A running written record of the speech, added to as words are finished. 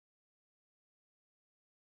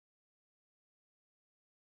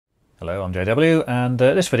Hello, I'm JW, and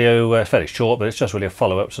this video is fairly short, but it's just really a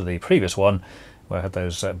follow-up to the previous one where I had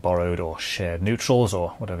those borrowed or shared neutrals,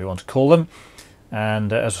 or whatever you want to call them.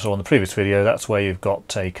 And as we saw in the previous video, that's where you've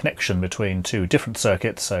got a connection between two different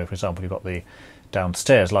circuits. So for example, you've got the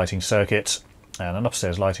downstairs lighting circuit and an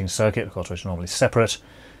upstairs lighting circuit, of course, which are normally separate.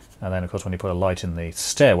 And then of course when you put a light in the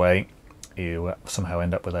stairway, you somehow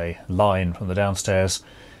end up with a line from the downstairs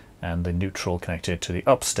and the neutral connected to the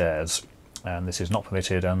upstairs. And this is not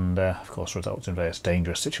permitted, and of course results in various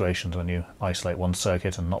dangerous situations when you isolate one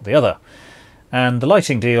circuit and not the other. And the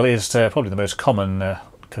lighting deal is probably the most common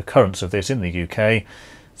occurrence of this in the UK,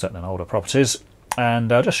 certainly in older properties.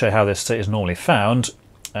 And I'll just show you how this is normally found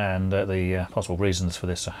and the possible reasons for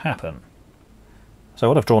this to happen. So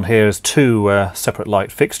what I've drawn here is two separate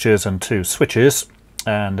light fixtures and two switches,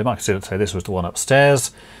 and you might consider, say, this was the one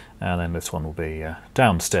upstairs and then this one will be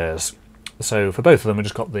downstairs. So for both of them we've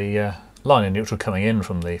just got the line and neutral coming in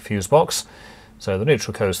from the fuse box. So the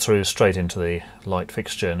neutral goes through straight into the light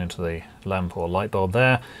fixture and into the lamp or light bulb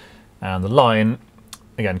there, and the line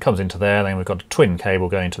again comes into there. Then we've got a twin cable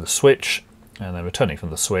going to the switch and then returning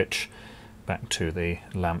from the switch back to the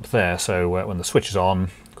lamp there. So when the switch is on,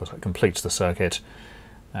 of course, that completes the circuit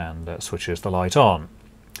and switches the light on.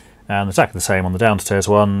 And exactly the same on the downstairs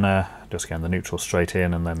one, just again the neutral straight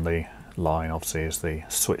in, and then the line obviously is the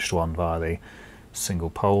switched one via the single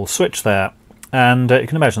pole switch there. And you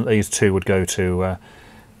can imagine that these two would go to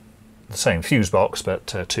the same fuse box,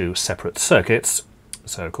 but two separate circuits.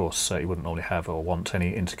 So of course you wouldn't normally have or want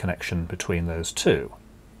any interconnection between those two.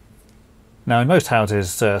 Now in most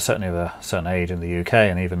houses, certainly of a certain age in the UK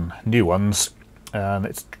and even new ones,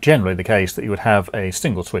 it's generally the case that you would have a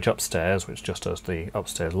single switch upstairs which just does the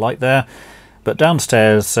upstairs light there, but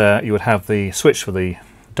downstairs you would have the switch for the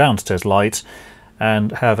downstairs light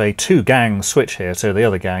and have a two-gang switch here, so the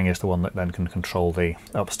other gang is the one that then can control the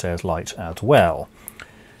upstairs light as well.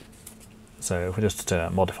 So if we just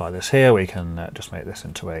modify this here, we can just make this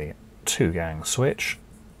into a two-gang switch.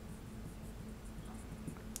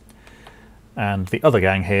 And the other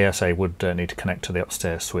gang here, say, would need to connect to the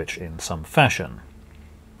upstairs switch in some fashion.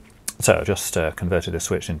 So I've just converted this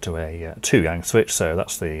switch into a two-gang switch, so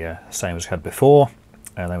that's the same as we had before.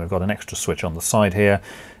 And then we've got an extra switch on the side here.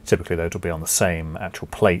 Typically those will be on the same actual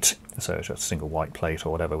plate, so it's just a single white plate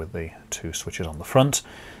or whatever with the two switches on the front.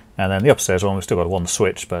 And then the upstairs one, we've still got one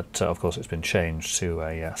switch, but of course it's been changed to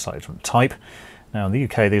a slightly different type. Now in the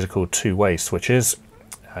UK these are called two-way switches.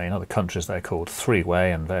 In other countries they're called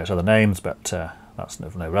three-way and various other names, but that's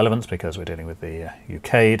of no relevance because we're dealing with the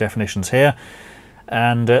UK definitions here.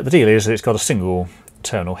 And the deal is that it's got a single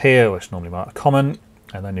terminal here, which is normally marked common,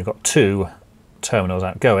 and then you've got two terminals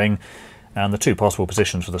outgoing, and the two possible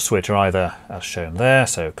positions for the switch are either as shown there,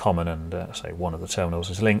 so common and say one of the terminals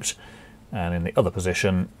is linked, and in the other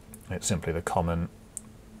position it's simply the common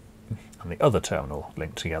and the other terminal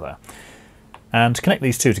linked together. And to connect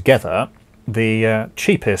these two together, the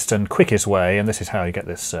cheapest and quickest way, and this is how you get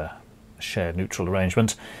this shared neutral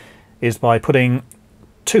arrangement, is by putting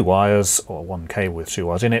two wires, or one cable with two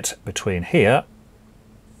wires in it, between here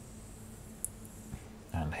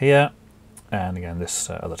and here, and again this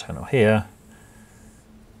other terminal here,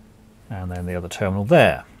 and then the other terminal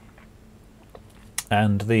there.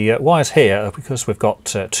 And the wires here, because we've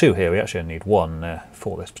got two here, we actually only need one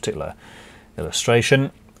for this particular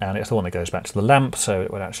illustration, and it's the one that goes back to the lamp, so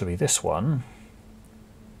it would actually be this one.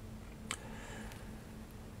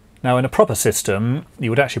 Now in a proper system you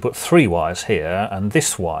would actually put three wires here, and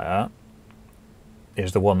this wire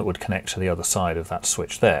is the one that would connect to the other side of that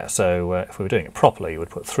switch there. So if we were doing it properly, you would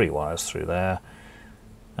put three wires through there,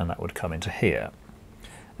 and that would come into here.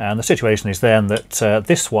 And the situation is then that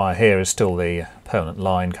this wire here is still the permanent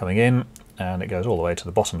line coming in, and it goes all the way to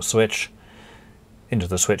the bottom switch, into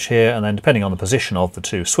the switch here, and then depending on the position of the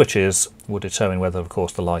two switches would determine whether, of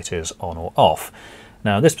course, the light is on or off.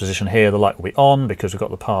 Now in this position here, the light will be on because we've got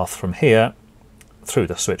the path from here, through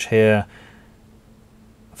the switch here,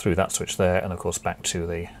 through that switch there, and of course back to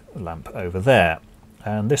the lamp over there.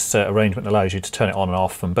 And this arrangement allows you to turn it on and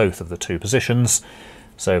off from both of the two positions.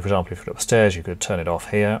 So for example, if you're upstairs you could turn it off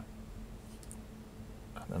here,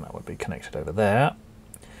 and then that would be connected over there.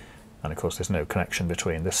 And of course there's no connection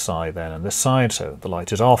between this side then and this side, so the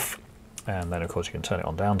light is off. And then of course you can turn it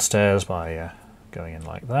on downstairs by going in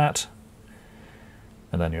like that,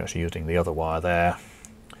 and then you're actually using the other wire there.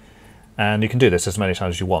 And you can do this as many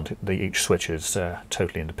times as you want. Each switch is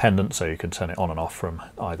totally independent, so you can turn it on and off from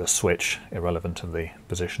either switch, irrelevant of the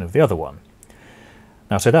position of the other one.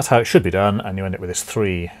 Now, so that's how it should be done, and you end up with this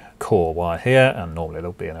three-core wire here, and normally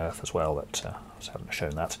there'll be an earth as well, but I just haven't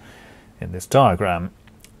shown that in this diagram.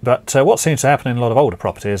 But what seems to happen in a lot of older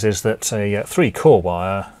properties is that a 3-core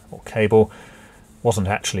wire or cable wasn't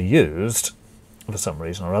actually used for some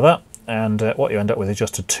reason or other, and what you end up with is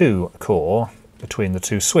just a 2-core between the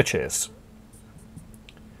 2 switches.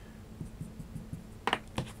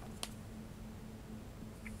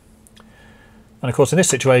 And of course in this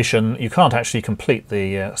situation you can't actually complete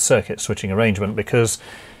the circuit switching arrangement because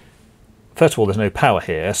first of all there's no power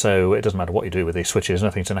here, so it doesn't matter what you do with these switches,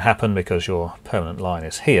 nothing's going to happen because your permanent line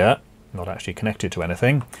is here, not actually connected to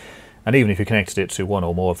anything. And even if you connected it to one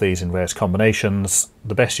or more of these in various combinations,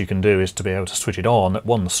 the best you can do is to be able to switch it on at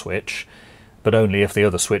one switch, but only if the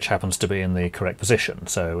other switch happens to be in the correct position.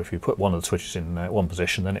 So if you put one of the switches in one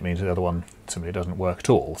position, then it means the other one simply doesn't work at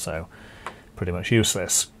all, so pretty much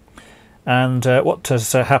useless. And what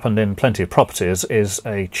has happened in plenty of properties is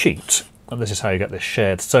a cheat, and this is how you get this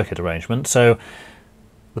shared circuit arrangement. So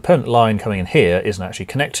the permanent line coming in here isn't actually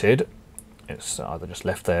connected, it's either just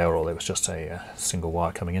left there or there was just a single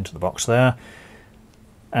wire coming into the box there,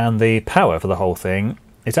 and the power for the whole thing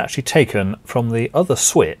is actually taken from the other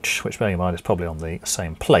switch, which bearing in mind is probably on the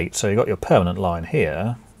same plate. So you've got your permanent line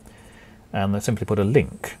here, and they simply put a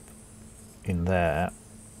link in there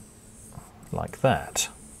like that.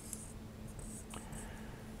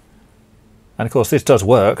 And of course this does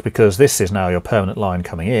work because this is now your permanent line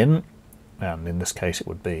coming in, and in this case it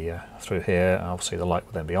would be through here. Obviously the light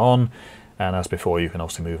would then be on, and as before you can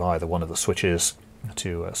obviously move either one of the switches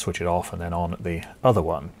to switch it off and then on the other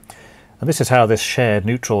one. And this is how this shared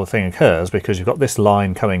neutral thing occurs, because you've got this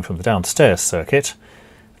line coming from the downstairs circuit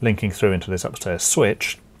linking through into this upstairs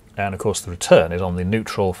switch, and of course the return is on the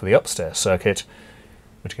neutral for the upstairs circuit,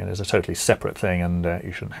 which again is a totally separate thing, and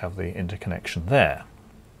you shouldn't have the interconnection there.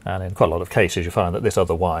 And in quite a lot of cases you find that this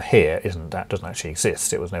other wire here doesn't actually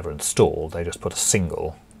exist, it was never installed, they just put a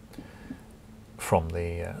single from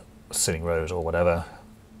the ceiling rose or whatever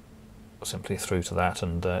simply through to that,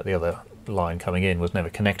 and the other line coming in was never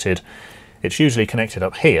connected. It's usually connected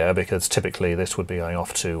up here because typically this would be going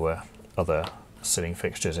off to other ceiling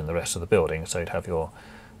fixtures in the rest of the building, so you'd have your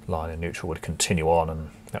line and neutral would continue on and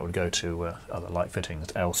that would go to other light fittings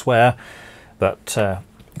elsewhere. But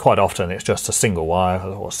quite often it's just a single wire,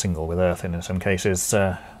 or single with earth in some cases,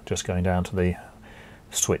 just going down to the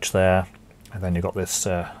switch there, and then you've got this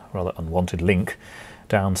rather unwanted link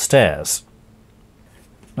downstairs.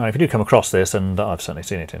 Now if you do come across this, and I've certainly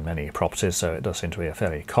seen it in many properties, so it does seem to be a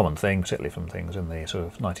fairly common thing, particularly from things in the sort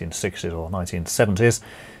of 1960s or 1970s,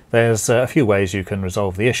 there's a few ways you can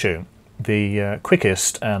resolve the issue. The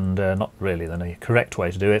quickest and not really the correct way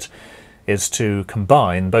to do it is to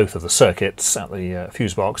combine both of the circuits at the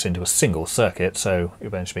fuse box into a single circuit. So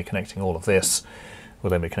you're going to be connecting all of this,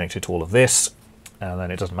 will then be connected to all of this, and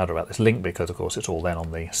then it doesn't matter about this link because of course it's all then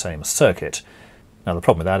on the same circuit. Now the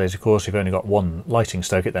problem with that is of course you've only got one lighting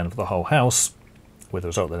circuit then for the whole house, with the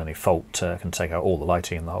result that any fault can take out all the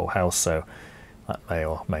lighting in the whole house, so that may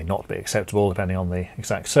or may not be acceptable depending on the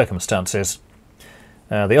exact circumstances.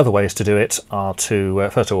 The other ways to do it are to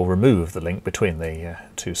first of all remove the link between the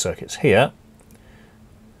two circuits here.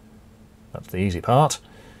 That's the easy part.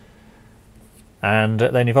 And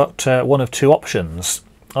then you've got one of two options.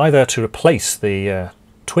 Either to replace the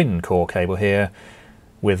twin core cable here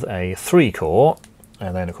with a 3-core,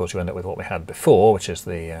 and then of course you end up with what we had before, which is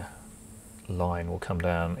the line will come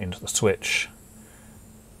down into the switch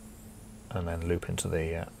and then loop into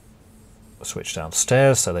the switch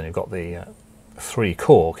downstairs, so then you've got the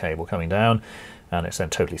 3-core cable coming down, and it's then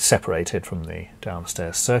totally separated from the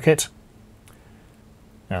downstairs circuit.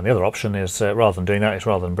 And the other option is, rather than doing that, is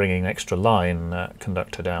rather than bringing an extra line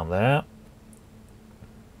conductor down there,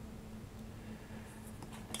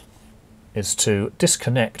 is to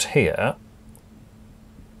disconnect here,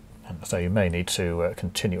 and so you may need to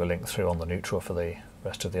continue a link through on the neutral for the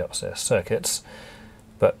rest of the upstairs circuits,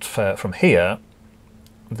 but from here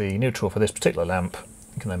the neutral for this particular lamp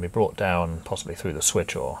can then be brought down, possibly through the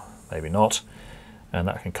switch or maybe not, and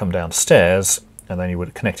that can come downstairs, and then you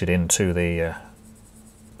would connect it into the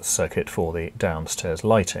circuit for the downstairs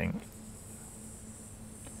lighting.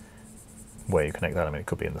 Where you connect that, I mean, it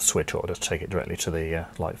could be in the switch or just take it directly to the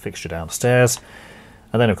light fixture downstairs.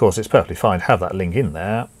 And then of course it's perfectly fine to have that link in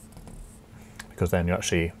there, because then you're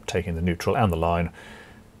actually taking the neutral and the line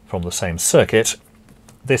from the same circuit.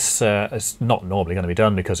 This is not normally going to be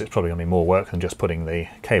done because it's probably going to be more work than just putting the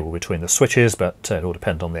cable between the switches, but it all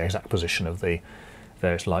depends on the exact position of the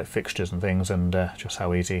various light fixtures and things, and just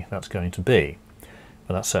how easy that's going to be.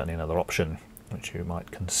 But that's certainly another option which you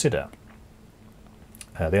might consider.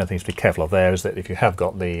 The other thing to be careful of there is that if you have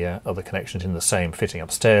got the other connections in the same fitting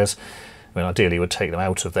upstairs, I mean, ideally you would take them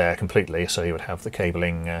out of there completely, so you would have the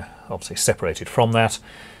cabling obviously separated from that.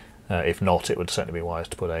 If not, it would certainly be wise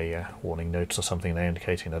to put a warning note or something there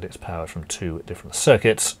indicating that it's powered from two different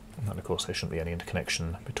circuits, and of course there shouldn't be any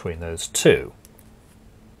interconnection between those two.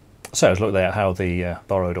 So let's look there at how the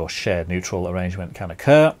borrowed or shared neutral arrangement can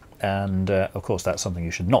occur, and of course that's something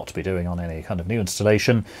you should not be doing on any kind of new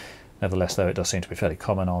installation. Nevertheless, though, it does seem to be fairly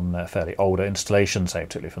common on fairly older installations, say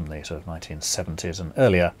particularly from the sort of 1970s and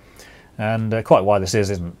earlier. And quite why this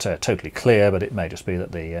isn't totally clear, but it may just be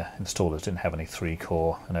that the installers didn't have any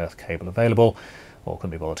 3-core and earth cable available, or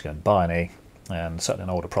couldn't be bothered to go and buy any. And certainly in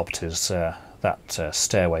older properties, that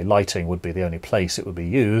stairway lighting would be the only place it would be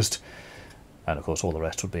used, and of course all the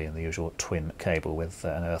rest would be in the usual twin cable with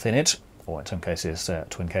an earth in it, or in some cases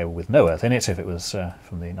twin cable with no earth in it if it was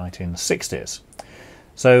from the 1960s.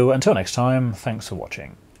 So until next time, thanks for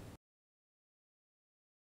watching.